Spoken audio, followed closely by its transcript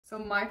So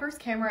my first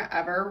camera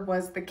ever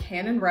was the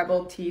Canon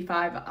Rebel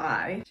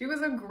T5i. She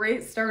was a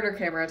great starter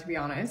camera, to be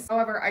honest.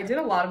 However, I did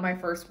a lot of my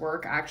first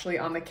work actually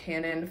on the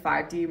Canon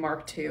 5D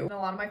Mark II, and a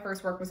lot of my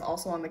first work was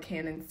also on the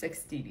Canon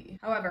 6DD.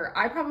 However,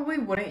 I probably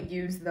wouldn't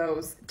use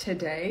those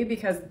today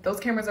because those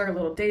cameras are a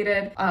little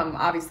dated.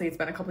 Obviously it's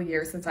been a couple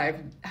years since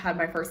I've had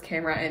my first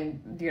camera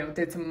and,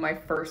 did some of my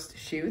first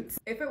shoots.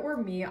 If it were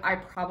me, I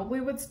probably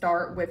would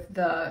start with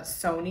the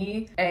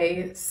Sony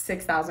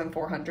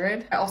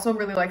a6400. I also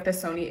really like the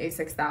Sony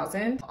a6000.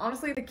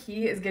 Honestly, the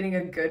key is getting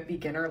a good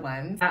beginner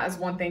lens. That is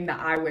one thing that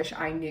I wish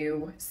I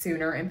knew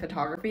sooner in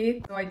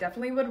photography. So I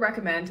definitely would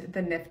recommend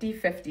the Nifty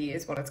 50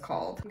 is what it's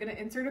called. I'm gonna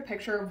insert a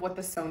picture of what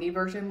the Sony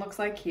version looks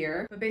like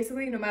here. But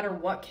basically, no matter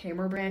what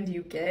camera brand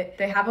you get,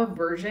 they have a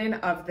version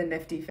of the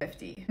Nifty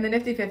 50. And the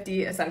Nifty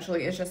 50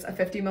 essentially is just a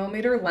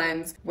 50mm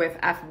lens with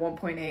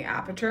f1.8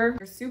 aperture.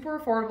 They're super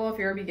affordable if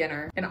you're a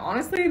beginner. And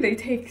honestly, they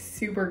take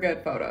super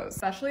good photos.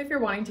 Especially if you're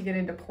wanting to get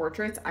into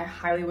portraits, I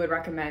highly would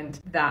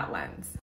recommend that lens.